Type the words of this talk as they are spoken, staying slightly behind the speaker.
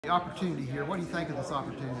The opportunity here, what do you think of this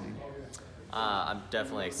opportunity? I'm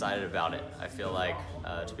definitely excited about it. I feel like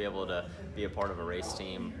to be able to be a part of a race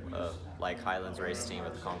team like Highlands race team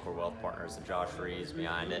with the Concord Wealth Partners and Josh Reeves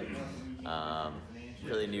behind it.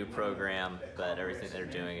 Really new program, but everything they're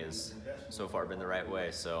doing has so far been the right way.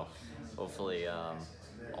 So hopefully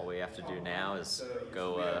all we have to do now is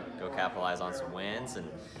go capitalize on some wins, and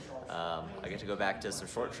I get to go back to some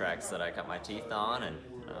short tracks that I cut my teeth on, and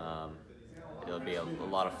it'll be a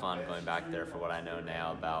lot of fun going back there for what I know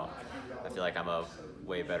now about. I feel like I'm a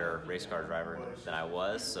way better race car driver than I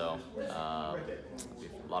was, so it'll be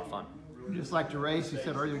a lot of fun. You just like to race, you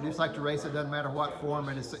said earlier, you just like to race, it doesn't matter what form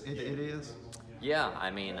it is? Yeah,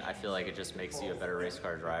 I mean, I feel like it just makes you a better race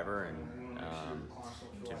car driver, and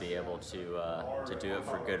to be able to do it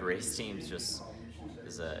for good race teams just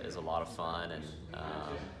is a lot of fun, and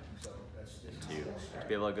to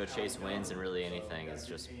be able to go chase wins and really anything is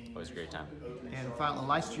just always a great time. And finally,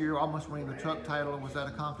 last year, almost winning the truck title, was that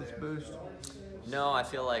a confidence boost? No, I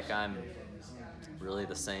feel like I'm really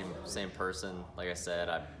the same person. Like I said,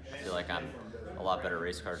 I feel like I'm a lot better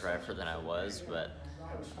race car driver than I was, but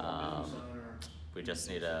we just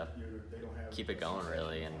need to keep it going,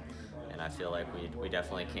 really, and I feel like we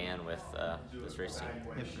definitely can with this race team.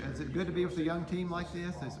 Is it good to be with a young team like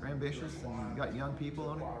this? Is it ambitious and you got young people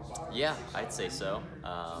on it? Yeah, I'd say so.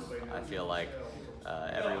 I feel like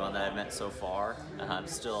everyone that I've met so far, I'm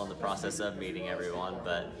still in the process of meeting everyone,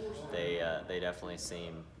 but they definitely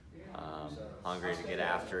seem hungry to get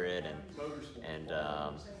after it, and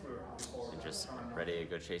just ready to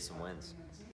go chase some wins.